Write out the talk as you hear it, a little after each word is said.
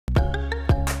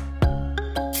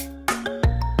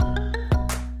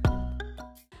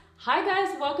Hi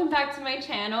guys, welcome back to my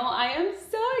channel. I am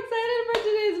so excited for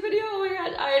today's video. Oh my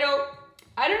god, I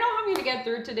don't know how I'm gonna get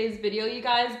through today's video, you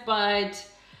guys, but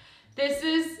this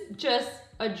is just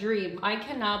a dream. I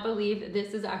cannot believe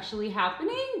this is actually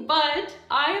happening, but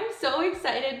I am so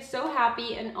excited, so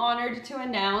happy, and honored to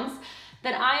announce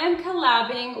that I am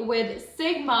collabing with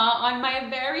Sigma on my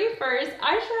very first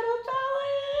eyeshadow palette.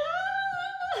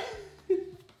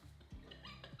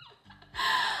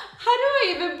 How do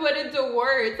I even put into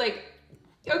words? Like,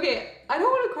 okay, I don't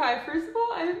want to cry. First of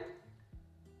all,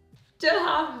 to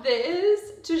have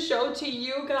this to show to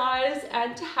you guys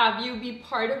and to have you be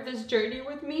part of this journey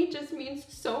with me just means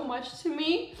so much to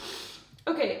me.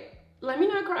 Okay, let me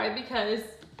not cry because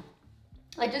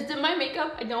I just did my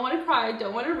makeup. I don't want to cry. I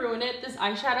don't want to ruin it. This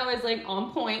eyeshadow is like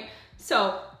on point.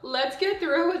 So let's get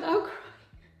through it without crying.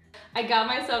 I got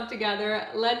myself together.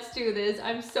 Let's do this.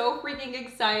 I'm so freaking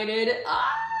excited.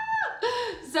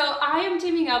 So I am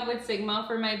teaming up with Sigma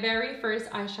for my very first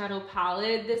eyeshadow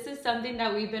palette. This is something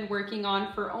that we've been working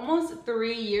on for almost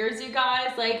 3 years, you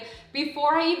guys. Like,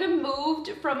 before I even moved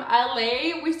from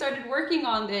LA, we started working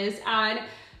on this, and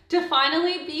to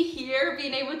finally be here,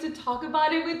 being able to talk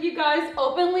about it with you guys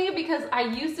openly, because I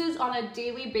use this on a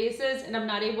daily basis and I'm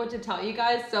not able to tell you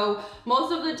guys. So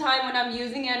most of the time when I'm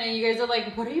using it and you guys are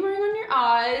like, what are you wearing on your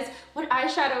eyes? What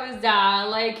eyeshadow is that?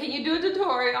 Like, can you do a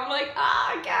tutorial? I'm like,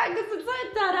 I can't because it's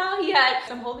not that out yet.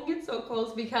 I'm holding it so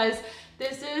close because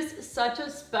this is such a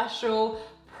special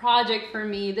project for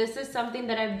me. This is something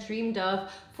that I've dreamed of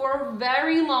for a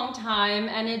very long time,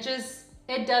 and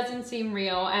it doesn't seem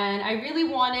real, and I really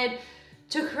wanted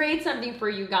to create something for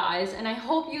you guys, and I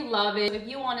hope you love it. If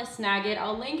you want to snag it,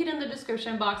 I'll link it in the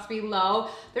description box below.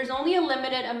 There's only a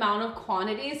limited amount of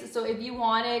quantities, so if you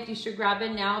want it, you should grab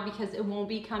it now because it won't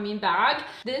be coming back.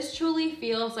 This truly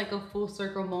feels like a full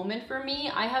circle moment for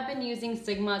me. I have been using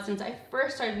Sigma since I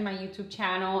first started my YouTube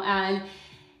channel, and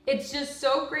it's just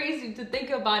so crazy to think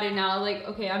about it now. Like,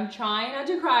 okay, I'm trying not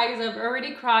to cry because I've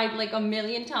already cried like a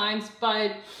million times,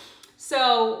 but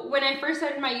so when I first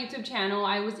started my YouTube channel,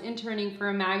 I was interning for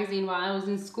a magazine while I was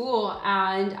in school,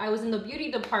 and I was in the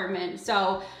beauty department.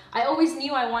 So I always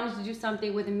knew I wanted to do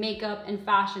something with makeup and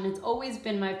fashion. It's always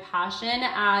been my passion.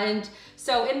 And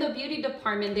so in the beauty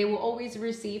department, they will always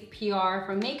receive PR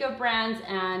from makeup brands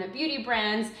and beauty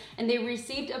brands. And they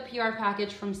received a PR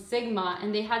package from Sigma,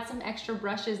 and they had some extra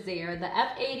brushes there, the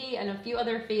F80 and a few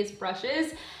other face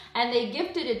brushes. And they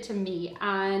gifted it to me,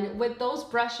 and with those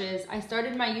brushes, I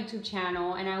started my YouTube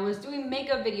channel, and I was doing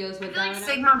makeup videos with them.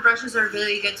 Sigma brushes are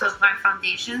really good to apply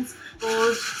foundations.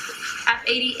 Both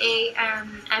F80A and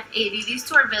F80, these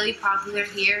two are really popular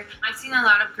here. I've seen a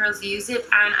lot of girls use it,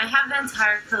 and I have the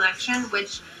entire collection,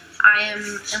 which I am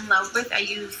in love with. I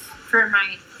use for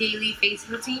my daily face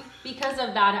routine. Because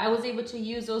of that, I was able to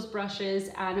use those brushes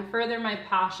and further my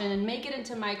passion and make it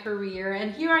into my career.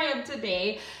 And here I am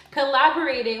today,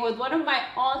 collaborating with one of my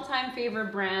all-time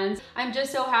favorite brands. I'm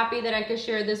just so happy that I could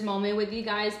share this moment with you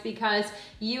guys because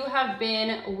you have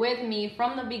been with me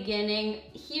from the beginning,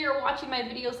 here watching my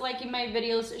videos, liking my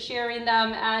videos, sharing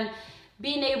them, and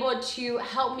being able to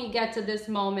help me get to this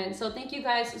moment. So thank you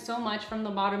guys so much from the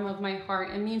bottom of my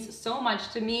heart. It means so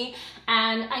much to me.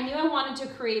 And I knew I wanted to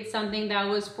create something that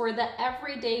was for the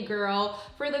everyday girl,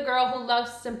 for the girl who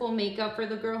loves simple makeup, for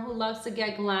the girl who loves to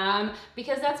get glam,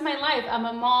 because that's my life. I'm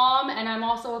a mom and I'm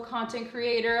also a content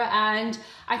creator, and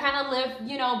I kind of live,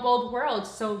 you know, both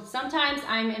worlds. So sometimes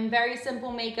I'm in very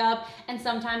simple makeup and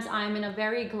sometimes I'm in a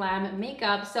very glam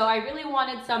makeup. So I really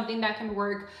wanted something that can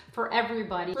work for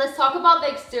everybody. Let's talk about the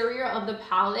exterior of the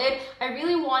palette. I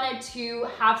really wanted to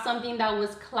have something that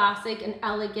was classic and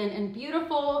elegant and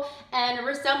beautiful and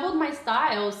resembled my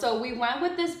style. So we went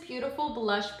with this beautiful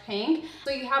blush pink.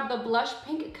 So you have the blush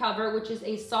pink cover, which is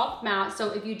a soft matte.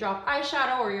 So if you drop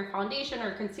eyeshadow or your foundation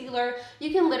or concealer,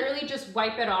 you can literally just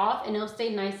wipe it off and it'll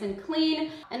stay nice and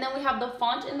clean. And then we have the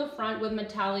font in the front with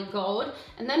metallic gold.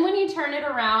 And then when you turn it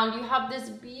around, you have this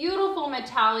beautiful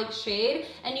metallic shade,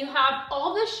 and you have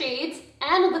all the shades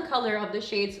and the color of the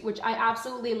shades, which I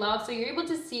absolutely love. So you're able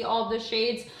to see all the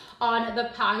shades on the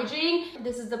packaging.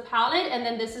 This is the palette, and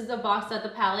then this is the box that the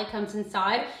palette comes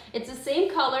inside. It's the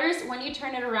same colors. When you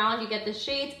turn it around, you get the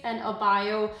shades and a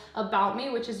bio about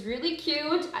me, which is really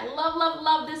cute. I love, love,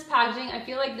 love this packaging. I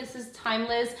feel like this is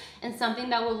timeless and something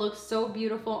that will look so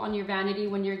beautiful on your vanity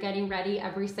when you're getting ready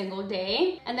every single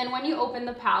day. And then when you open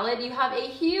the palette, you have a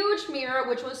huge mirror,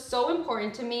 which was so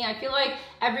important to me. I feel like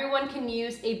everyone can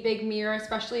use a big mirror,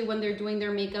 especially when they're doing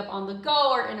their makeup on the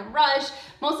go or in a rush.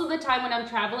 Most of the time when I'm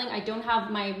traveling, I don't have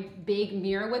my big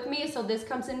mirror with me, so this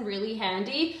comes in really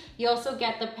handy. You also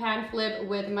get the pan flip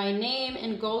with my name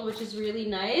in gold, which is really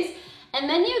nice. And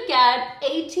then you get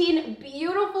 18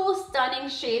 beautiful, stunning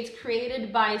shades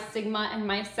created by Sigma and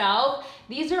myself.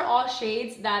 These are all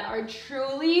shades that are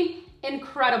truly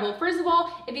incredible. First of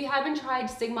all, if you haven't tried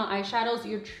Sigma eyeshadows,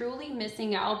 you're truly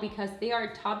missing out because they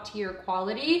are top tier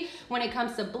quality. When it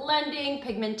comes to blending,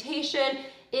 pigmentation,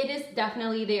 it is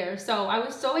definitely there. So I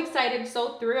was so excited,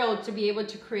 so thrilled to be able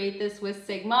to create this with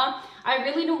Sigma. I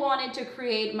really wanted to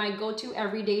create my go-to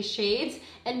everyday shades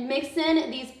and mix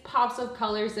in these pops of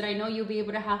colors that I know you'll be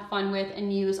able to have fun with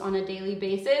and use on a daily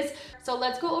basis. So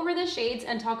let's go over the shades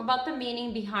and talk about the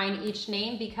meaning behind each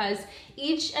name, because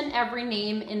each and every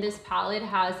name in this palette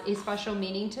has a special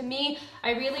meaning to me.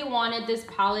 I really wanted this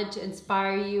palette to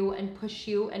inspire you and push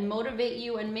you and motivate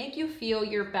you and make you feel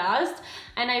your best.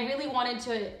 And I really wanted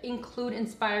to include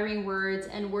inspiring words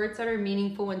and words that are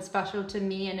meaningful and special to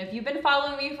me. And if you've been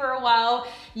following me for a while,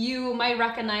 you might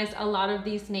recognize a lot of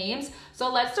these names.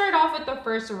 So let's start off with the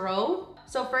first row.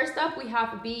 So first up we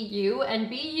have BU, and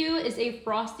BU is a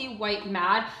frosty white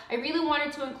matte. I really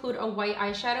wanted to include a white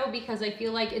eyeshadow because I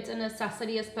feel like it's a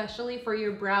necessity, especially for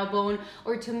your brow bone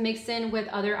or to mix in with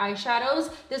other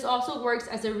eyeshadows. This also works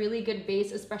as a really good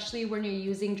base, especially when you're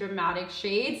using dramatic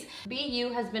shades.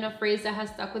 BU has been a phrase that has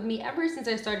stuck with me ever since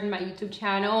I started my YouTube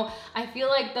channel. I feel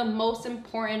like the most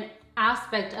important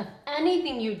aspect of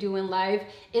anything you do in life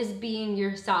is being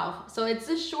yourself. So it's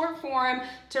a short form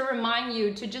to remind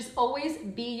you to just always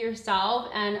be yourself,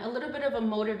 and a little bit of a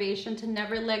motivation to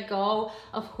never let go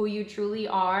of who you truly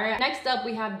are. Next up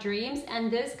we have Dreams,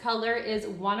 and this color is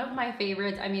one of my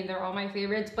favorites. I mean, they're all my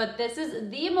favorites, but this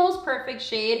is the most perfect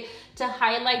shade to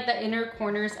highlight the inner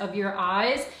corners of your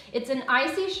eyes. It's an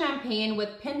icy champagne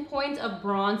with pinpoints of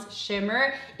bronze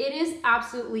shimmer. It is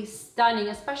absolutely stunning,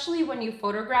 especially when you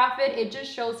photograph it. It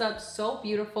just shows up so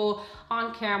beautiful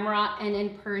on camera and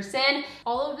in person.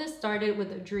 All of this started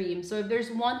with a dream. So if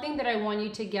there's one thing that I want you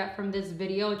to get from this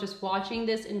video, just watching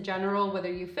this in general,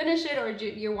 whether you finish it or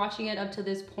you're watching it up to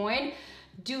this point,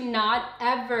 do not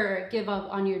ever give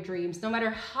up on your dreams, no matter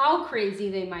how crazy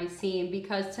they might seem.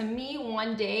 Because to me,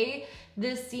 one day,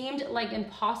 this seemed like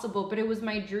impossible, but it was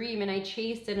my dream and I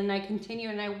chased it and I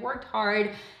continued and I worked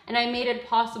hard and I made it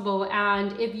possible.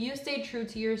 And if you stay true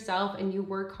to yourself and you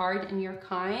work hard and you're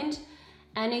kind,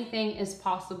 anything is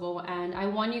possible. And I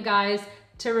want you guys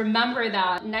to remember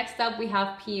that. Next up we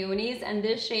have Peonies, and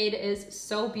this shade is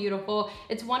so beautiful.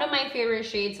 It's one of my favorite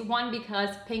shades. One, because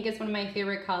pink is one of my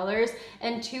favorite colors,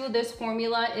 and two, this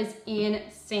formula is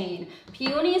insane.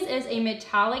 Peonies is a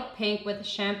metallic pink with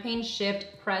champagne shift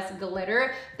pressed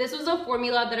glitter. This was a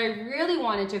formula that I really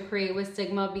wanted to create with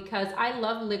Sigma because I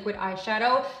love liquid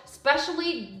eyeshadow,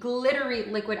 especially glittery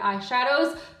liquid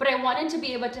eyeshadows, but I wanted to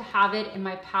be able to have it in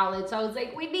my palette. So I was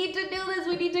like, we need to do this.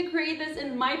 We need to create this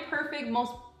in my perfect,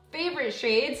 most favorite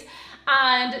shades,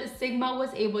 and Sigma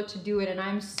was able to do it, and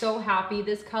I'm so happy.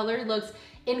 This color looks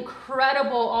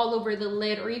incredible all over the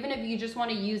lid, or even if you just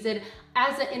want to use it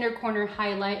as an inner corner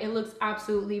highlight, it looks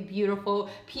absolutely beautiful.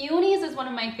 Peonies is one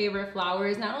of my favorite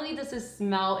flowers. Not only does it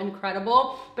smell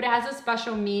incredible, but it has a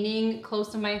special meaning close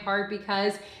to my heart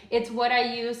because it's what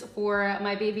I use for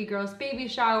my baby girl's baby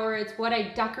shower. It's what I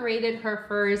decorated her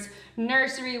first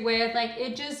nursery with. Like,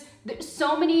 it just, there's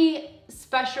so many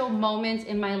special moments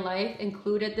in my life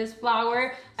included this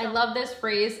flower. I love this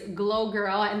phrase, glow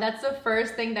girl, and that's the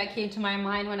first thing that came to my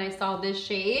mind when I saw this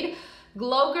shade.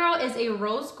 Glow Girl is a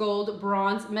rose gold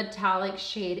bronze metallic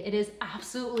shade. It is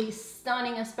absolutely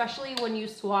stunning, especially when you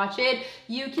swatch it.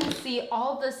 You can see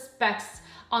all the specks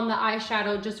on the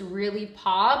eyeshadow just really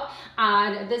pop.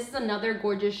 And this is another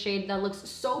gorgeous shade that looks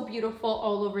so beautiful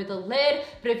all over the lid.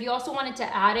 But if you also wanted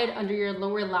to add it under your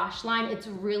lower lash line, it's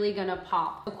really gonna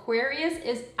pop. Aquarius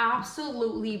is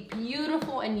absolutely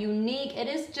beautiful and unique. It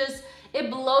is just, it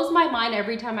blows my mind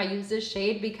every time I use this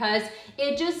shade because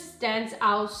it just stands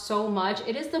out so much.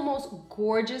 It is the most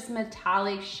gorgeous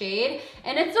metallic shade,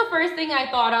 and it's the first thing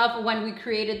I thought of when we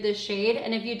created this shade.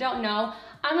 And if you don't know,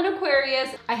 I'm an Aquarius.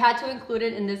 I had to include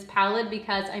it in this palette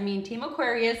because, I mean, Team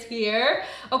Aquarius here.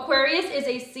 Aquarius is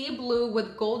a sea blue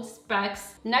with gold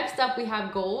specks. Next up, we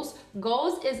have Goals.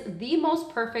 Goals is the most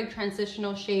perfect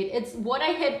transitional shade. It's what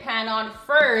I hit pan on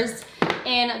first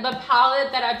in the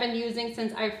palette that I've been using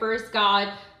since I first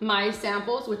got my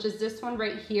samples, which is this one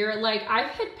right here. Like,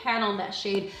 I've hit pan on that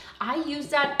shade. I use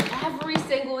that every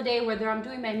single day, whether I'm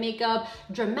doing my makeup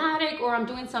dramatic or I'm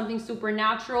doing something super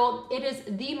natural. It is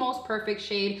the most perfect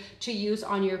shade to use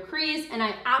on your crease, and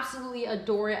I absolutely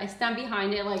adore it. I stand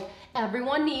behind it. Like,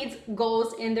 everyone needs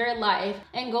Goals in their life,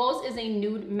 and Goals is a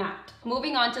nude matte.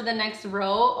 Moving on to the next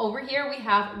row, over here we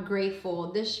have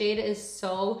Grateful. This shade is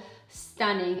so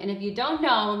stunning. And if you don't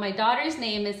know, my daughter's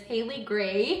name is Haley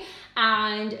Gray,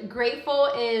 and grateful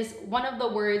is one of the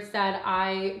words that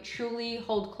I truly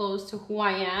hold close to who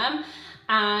I am.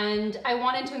 And I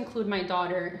wanted to include my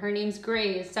daughter. Her name's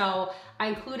Gray, so I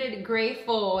included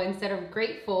grateful instead of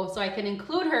grateful, so I can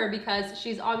include her because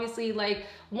she's obviously like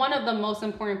one of the most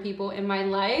important people in my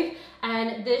life.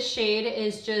 And this shade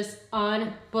is just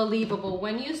unbelievable.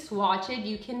 When you swatch it,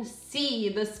 you can see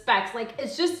the specs. Like,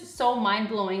 it's just so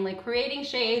mind-blowing, like creating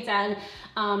shades and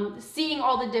seeing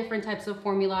all the different types of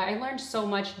formula. I learned so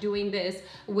much doing this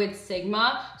with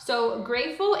Sigma. So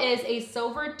Grateful is a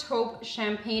silver taupe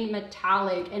champagne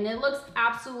metallic, and it looks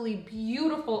absolutely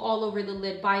beautiful all over the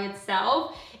lid by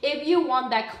itself. If you want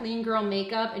that clean girl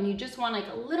makeup and you just want like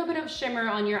a little bit of shimmer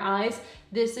on your eyes,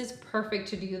 this is perfect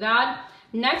to do that.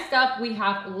 Next up, we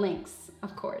have Lynx,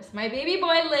 of course. My baby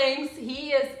boy Lynx,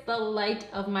 he is the light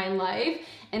of my life.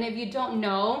 And if you don't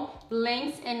know,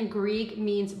 Lynx in Greek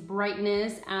means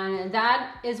brightness, and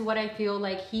that is what I feel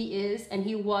like he is, and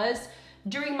he was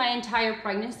during my entire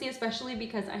pregnancy, especially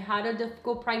because I had a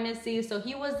difficult pregnancy. So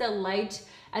he was the light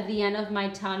at the end of my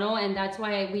tunnel, and that's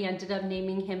why we ended up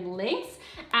naming him Lynx.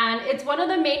 And it's one of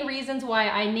the main reasons why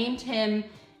I named him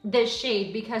this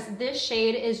shade, because this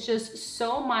shade is just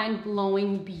so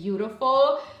mind-blowing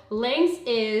beautiful. Lynx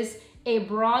is a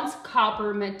bronze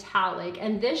copper metallic,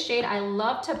 and this shade I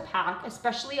love to pack,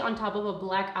 especially on top of a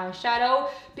black eyeshadow,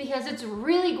 because it's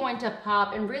really going to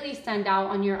pop and really stand out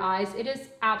on your eyes. It is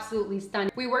absolutely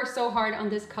stunning. We worked so hard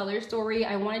on this color story.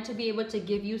 I wanted to be able to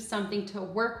give you something to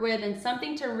work with and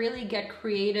something to really get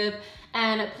creative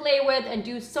and play with and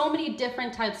do so many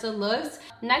different types of looks.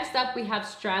 Next up, we have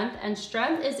Strength, and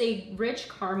Strength is a rich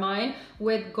carmine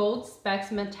with gold specks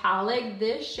metallic.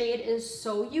 This shade is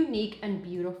so unique and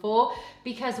beautiful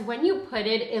because when you put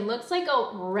it, it looks like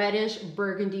a reddish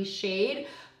burgundy shade,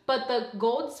 but the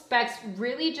gold specks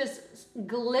really just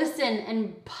glisten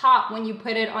and pop when you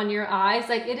put it on your eyes.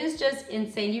 Like, it is just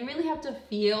insane. You really have to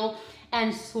feel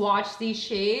and swatch these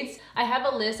shades. I have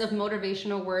a list of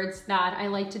motivational words that I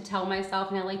like to tell myself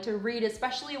and I like to read,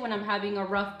 especially when I'm having a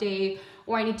rough day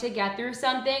or I need to get through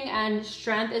something, and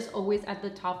Strength is always at the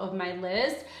top of my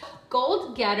list.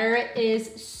 Gold Getter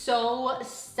is so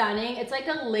stunning. It's like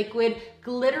a liquid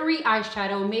glittery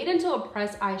eyeshadow made into a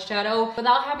pressed eyeshadow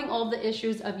without having all the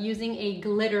issues of using a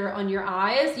glitter on your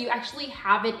eyes. You actually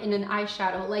have it in an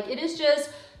eyeshadow. Like, it is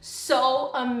just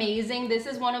so amazing. This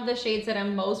is one of the shades that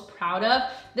I'm most proud of.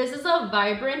 This is a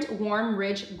vibrant, warm,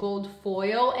 rich gold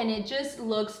foil, and it just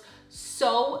looks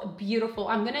so beautiful.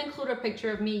 I'm gonna include a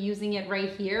picture of me using it right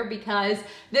here because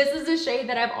this is a shade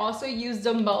that I've also used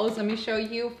the most. Let me show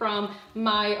you from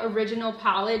my original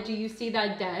palette. Do you see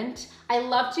that dent? I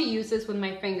love to use this with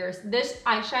my fingers. This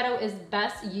eyeshadow is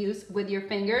best used with your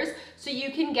fingers so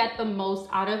you can get the most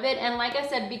out of it. And like I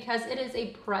said, because it is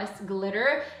a pressed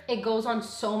glitter, it goes on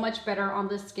so much better on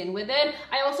the skin with it.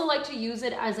 I also like to use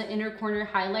it as an inner corner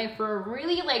highlight for a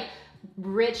really like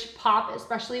rich pop,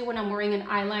 especially when I'm wearing an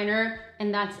eyeliner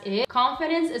and that's it.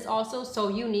 Confidence is also so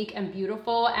unique and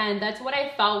beautiful, and that's what I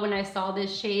felt when I saw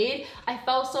this shade. I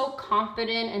felt so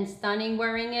confident and stunning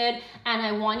wearing it, and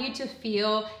I want you to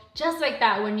feel just like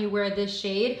that when you wear this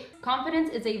shade. Confidence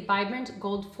is a vibrant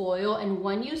gold foil, and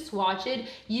when you swatch it,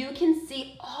 you can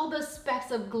see all the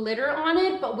specks of glitter on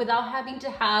it, but without having to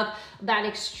have that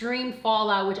extreme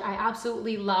fallout, which I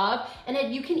absolutely love.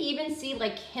 And you can even see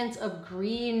like hints of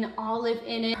green, olive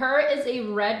in it. Her is a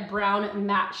red-brown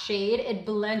matte shade. It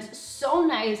blends so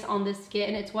nice on the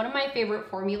skin. It's one of my favorite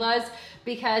formulas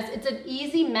because it's an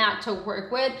easy matte to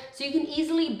work with, so you can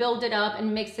easily build it up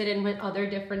and mix it in with other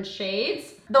different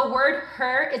shades. The word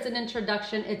her is an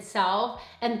introduction itself,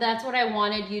 and that's what I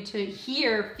wanted you to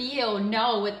hear, feel,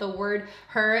 know with the word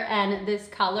her and this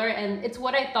color, and it's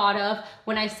what I thought of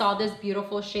when I saw this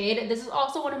beautiful shade. This is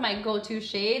also one of my go-to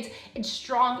shades. It's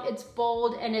strong, it's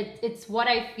bold, and it's what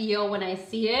I feel when I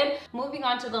see it. Moving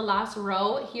on to the last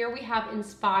row, here we have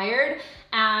Inspired,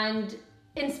 and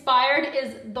Inspired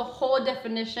is the whole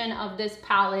definition of this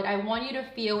palette. I want you to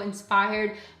feel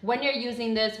inspired when you're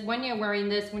using this, when you're wearing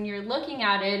this, when you're looking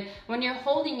at it, when you're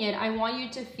holding it. I want you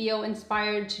to feel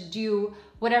inspired to do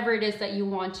whatever it is that you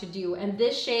want to do. And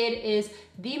this shade is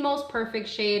the most perfect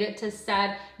shade to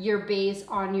set your base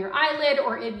on your eyelid,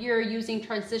 or if you're using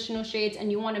transitional shades and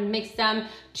you want to mix them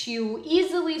to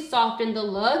easily soften the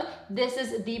look, this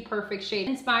is the perfect shade.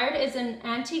 Inspired is an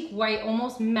antique white,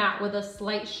 almost matte with a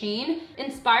slight sheen.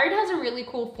 Inspired has a really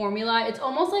cool formula. It's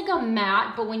almost like a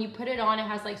matte, but when you put it on, it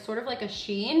has like sort of like a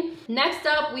sheen. Next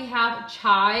up, we have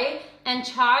Chai. And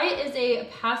Chai is a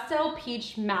pastel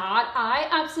peach matte. I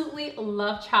absolutely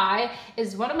love chai.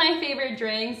 It's one of my favorite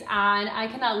drinks and I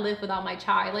cannot live without my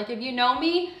chai. Like if you know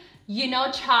me, you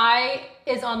know chai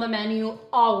is on the menu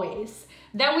always.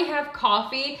 Then we have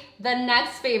coffee, the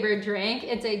next favorite drink.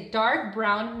 It's a dark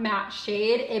brown matte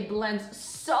shade. It blends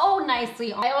so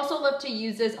nicely. I also love to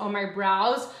use this on my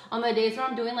brows. On the days where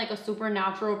I'm doing like a super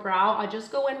natural brow, I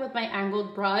just go in with my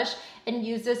angled brush and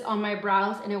use this on my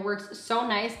brows, and it works so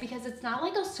nice because it's not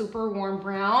like a super warm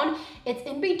brown. It's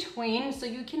in between, so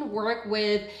you can work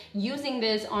with using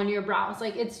this on your brows.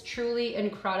 Like it's truly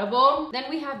incredible. Then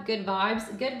we have Good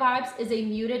Vibes. Good Vibes is a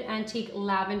muted antique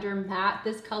lavender matte.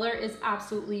 This color is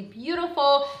absolutely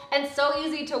beautiful and so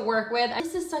easy to work with.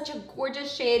 This is such a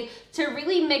gorgeous shade to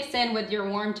really mix in with your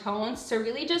warm tones, to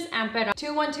really just amp it up.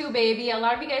 212 baby. A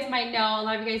lot of you guys might know, a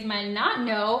lot of you guys might not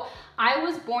know, I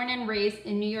was born and raised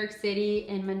in New York City,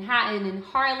 in Manhattan, in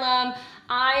Harlem.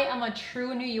 I am a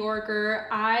true New Yorker.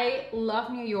 I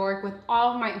love New York with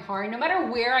all of my heart. No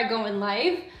matter where I go in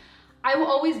life, I will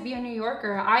always be a New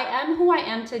Yorker. I am who I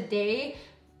am today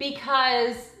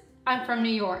because I'm from New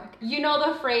York. You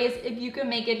know the phrase, if you can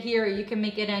make it here, you can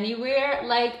make it anywhere.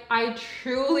 Like, I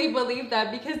truly believe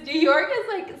that because New York is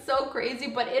like so crazy,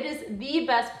 but it is the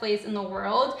best place in the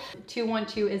world.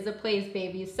 212 is the place,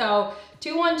 baby. So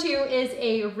 212 is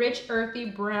a rich earthy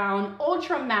brown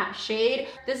ultra matte shade.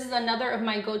 This is another of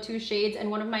my go-to shades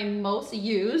and one of my most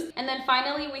used. And then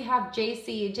finally we have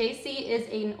JC. JC is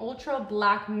an ultra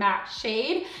black matte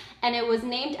shade, and it was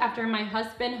named after my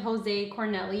husband, Jose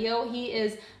Cornelio. He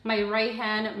is my right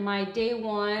hand, my day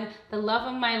one, the love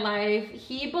of my life.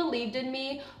 He believed in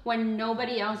me when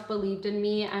nobody else believed in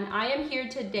me, and I am here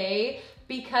today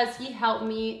because he helped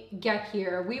me get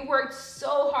here. We worked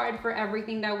so hard for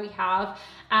everything that we have,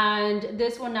 and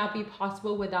this would not be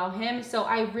possible without him. So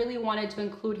I really wanted to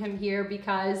include him here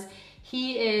because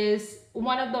he is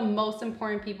one of the most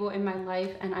important people in my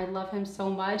life, and I love him so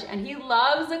much. And he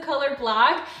loves the color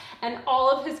black, and all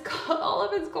of his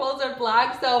clothes are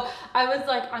black. So I was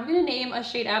like, I'm gonna name a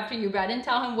shade after you, but I didn't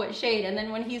tell him what shade. And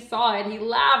then when he saw it, he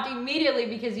laughed immediately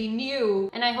because he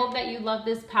knew. And I hope that you love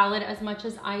this palette as much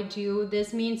as I do.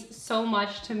 This means so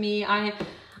much to me.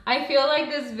 I feel like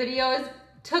this video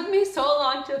took me so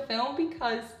long to film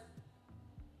because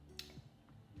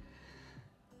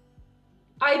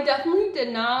I definitely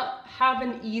did not have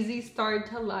an easy start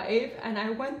to life, and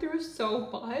I went through so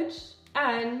much,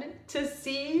 and to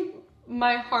see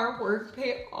my hard work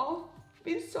pay off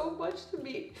means so much to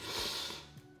me.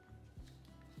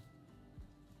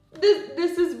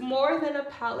 This is more than a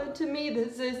palette to me.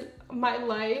 This is my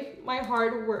life, my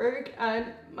hard work, and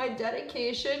my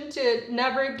dedication to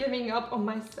never giving up on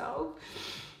myself.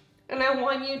 And I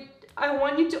want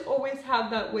you to always have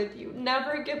that with you.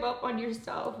 Never give up on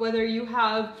yourself, whether you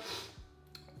have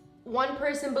one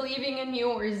person believing in you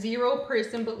or 0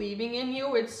 person believing in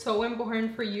you. It's so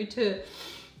important for you to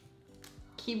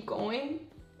keep going.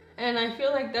 And I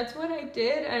feel like that's what I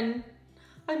did, and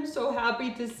I'm so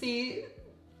happy to see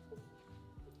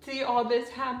all this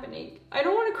happening. I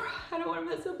don't want to cry, I don't want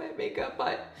to mess up my makeup,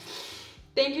 but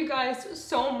thank you guys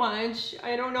so much.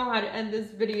 I don't know how to end this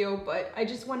video, but I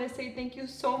just want to say thank you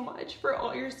so much for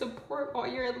all your support, all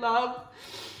your love,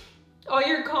 all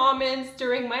your comments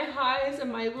during my highs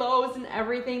and my lows and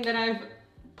everything that I've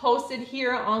posted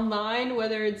here online,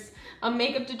 whether it's a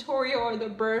makeup tutorial or the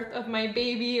birth of my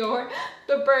baby or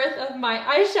the birth of my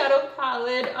eyeshadow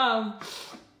palette.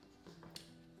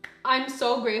 I'm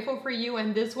so grateful for you,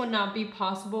 and this would not be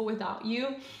possible without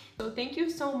you. So thank you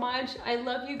so much. I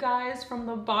love you guys from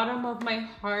the bottom of my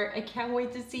heart. I can't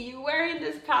wait to see you wearing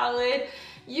this palette,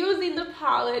 using the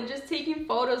palette, just taking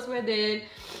photos with it.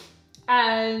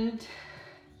 And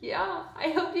yeah, I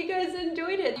hope you guys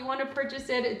enjoyed it. If you want to purchase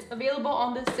it, it's available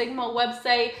on the Sigma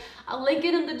website. I'll link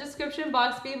it in the description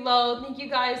box below. Thank you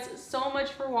guys so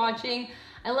much for watching.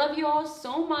 I love you all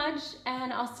so much,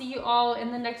 and I'll see you all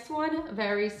in the next one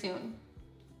very soon.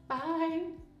 Bye.